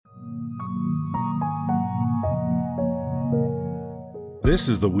This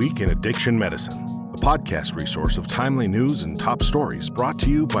is The Week in Addiction Medicine, a podcast resource of timely news and top stories brought to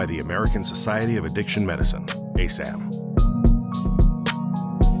you by the American Society of Addiction Medicine, ASAM.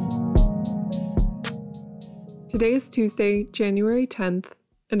 Today is Tuesday, January 10th,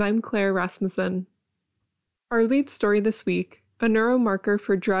 and I'm Claire Rasmussen. Our lead story this week, a neuromarker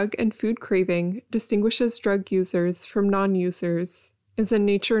for drug and food craving distinguishes drug users from non-users, is in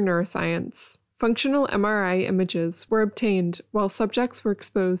Nature Neuroscience. Functional MRI images were obtained while subjects were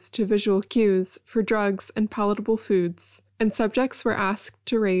exposed to visual cues for drugs and palatable foods, and subjects were asked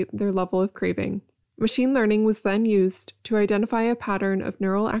to rate their level of craving. Machine learning was then used to identify a pattern of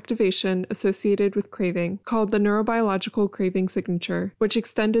neural activation associated with craving, called the neurobiological craving signature, which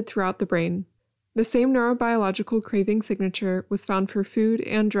extended throughout the brain. The same neurobiological craving signature was found for food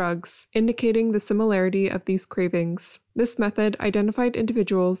and drugs, indicating the similarity of these cravings. This method identified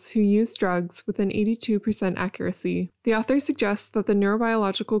individuals who used drugs with an 82% accuracy. The author suggests that the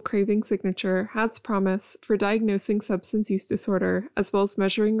neurobiological craving signature has promise for diagnosing substance use disorder, as well as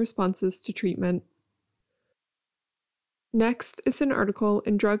measuring responses to treatment. Next is an article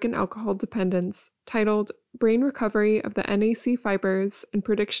in Drug and Alcohol Dependence titled Brain Recovery of the NAC Fibers and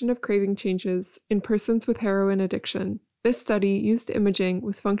Prediction of Craving Changes in Persons with Heroin Addiction. This study used imaging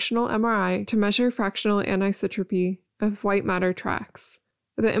with functional MRI to measure fractional anisotropy of white matter tracts.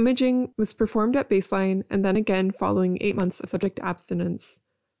 The imaging was performed at baseline and then again following 8 months of subject abstinence.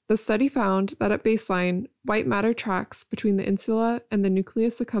 The study found that at baseline, white matter tracts between the insula and the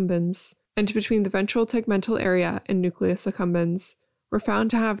nucleus accumbens and between the ventral tegmental area and nucleus accumbens were found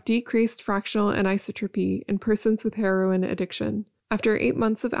to have decreased fractional anisotropy in persons with heroin addiction. After 8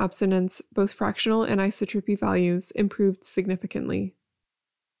 months of abstinence, both fractional anisotropy values improved significantly.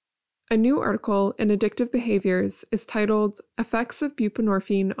 A new article in Addictive Behaviors is titled Effects of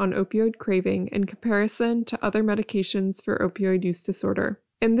Buprenorphine on Opioid Craving in Comparison to Other Medications for Opioid Use Disorder.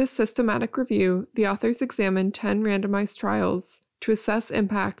 In this systematic review, the authors examined 10 randomized trials to assess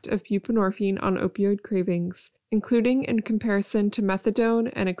impact of buprenorphine on opioid cravings, including in comparison to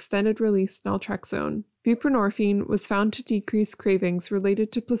methadone and extended-release naltrexone. Buprenorphine was found to decrease cravings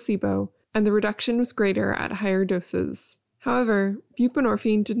related to placebo, and the reduction was greater at higher doses. However,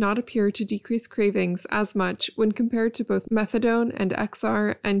 buprenorphine did not appear to decrease cravings as much when compared to both methadone and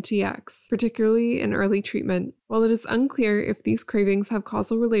XR-NTX, particularly in early treatment. While it is unclear if these cravings have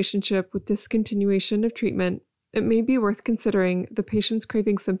causal relationship with discontinuation of treatment, it may be worth considering the patient's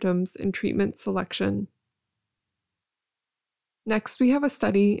craving symptoms in treatment selection. Next, we have a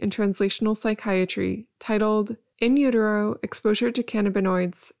study in translational psychiatry titled In Utero, Exposure to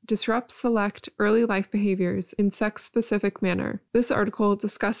Cannabinoids Disrupts Select Early Life Behaviors in Sex-Specific Manner. This article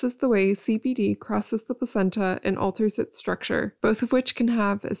discusses the way CBD crosses the placenta and alters its structure, both of which can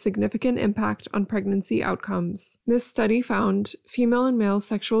have a significant impact on pregnancy outcomes. This study found female and male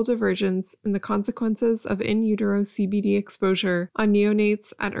sexual divergence in the consequences of in utero CBD exposure on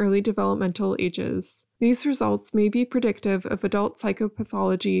neonates at early developmental ages. These results may be predictive of adult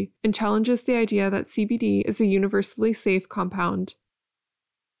psychopathology and challenges the idea that CBD is a universally safe compound.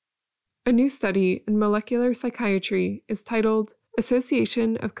 A new study in molecular psychiatry is titled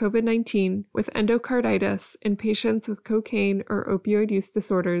Association of COVID-19 with Endocarditis in Patients with Cocaine or Opioid Use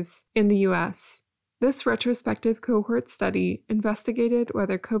Disorders in the U.S. This retrospective cohort study investigated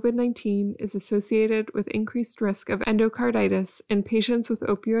whether COVID-19 is associated with increased risk of endocarditis in patients with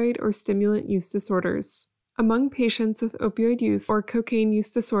opioid or stimulant use disorders. Among patients with opioid use or cocaine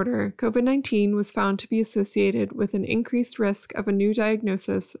use disorder, COVID-19 was found to be associated with an increased risk of a new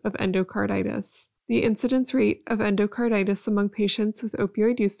diagnosis of endocarditis. The incidence rate of endocarditis among patients with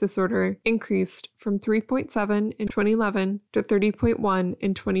opioid use disorder increased from 3.7 in 2011 to 30.1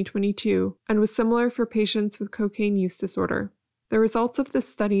 in 2022, and was similar for patients with cocaine use disorder. The results of this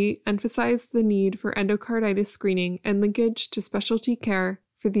study emphasized the need for endocarditis screening and linkage to specialty care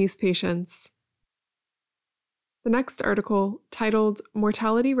for these patients. The next article, titled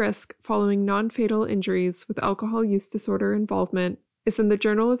Mortality Risk Following Non-Fatal Injuries with Alcohol Use Disorder Involvement, is in the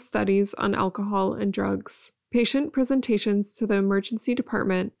Journal of Studies on Alcohol and Drugs. Patient presentations to the emergency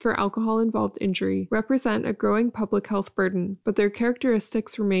department for alcohol-involved injury represent a growing public health burden, but their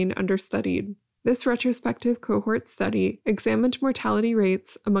characteristics remain understudied. This retrospective cohort study examined mortality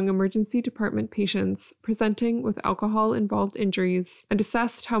rates among emergency department patients presenting with alcohol-involved injuries and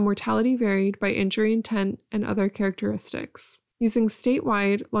assessed how mortality varied by injury intent and other characteristics. Using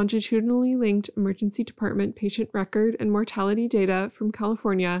statewide, longitudinally linked emergency department patient record and mortality data from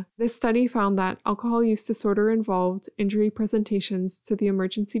California, this study found that alcohol use disorder-involved injury presentations to the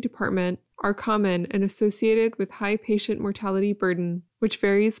emergency department are common and associated with high patient mortality burden, which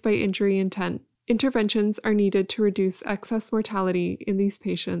varies by injury intent. Interventions are needed to reduce excess mortality in these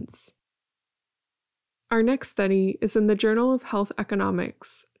patients. Our next study is in the Journal of Health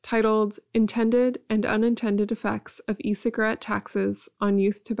Economics, titled Intended and Unintended Effects of E-Cigarette Taxes on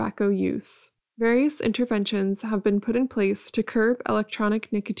Youth Tobacco Use. Various interventions have been put in place to curb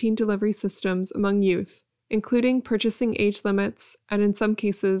electronic nicotine delivery systems among youth, including purchasing age limits and, in some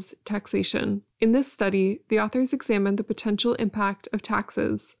cases, taxation. In this study, the authors examined the potential impact of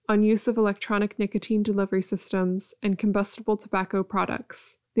taxes on use of electronic nicotine delivery systems and combustible tobacco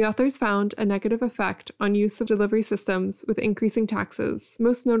products. The authors found a negative effect on use of delivery systems with increasing taxes,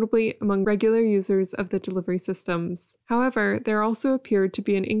 most notably among regular users of the delivery systems. However, there also appeared to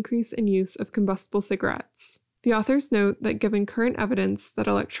be an increase in use of combustible cigarettes. The authors note that given current evidence that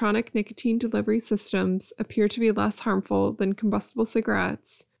electronic nicotine delivery systems appear to be less harmful than combustible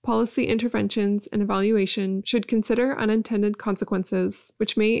cigarettes, policy interventions and evaluation should consider unintended consequences,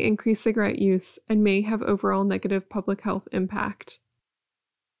 which may increase cigarette use and may have overall negative public health impact.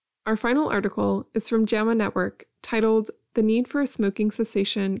 Our final article is from JAMA Network, titled The Need for a Smoking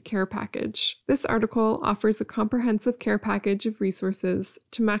Cessation Care Package. This article offers a comprehensive care package of resources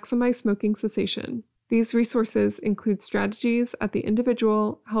to maximize smoking cessation. These resources include strategies at the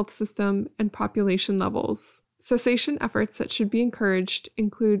individual, health system, and population levels. Cessation efforts that should be encouraged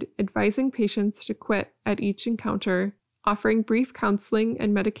include advising patients to quit at each encounter, offering brief counseling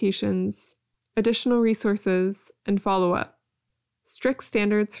and medications, additional resources, and follow-up. Strict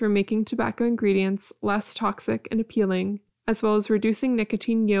standards for making tobacco ingredients less toxic and appealing, as well as reducing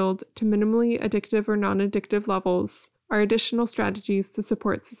nicotine yield to minimally addictive or non-addictive levels, are additional strategies to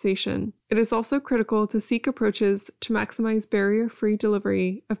support cessation. It is also critical to seek approaches to maximize barrier-free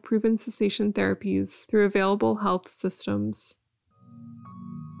delivery of proven cessation therapies through available health systems.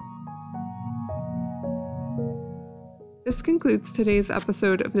 This concludes today's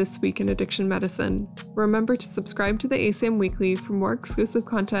episode of This Week in Addiction Medicine. Remember to subscribe to the ASAM Weekly for more exclusive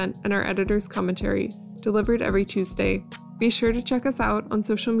content and our editor's commentary, delivered every Tuesday. Be sure to check us out on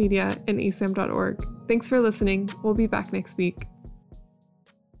social media and asam.org. Thanks for listening. We'll be back next week.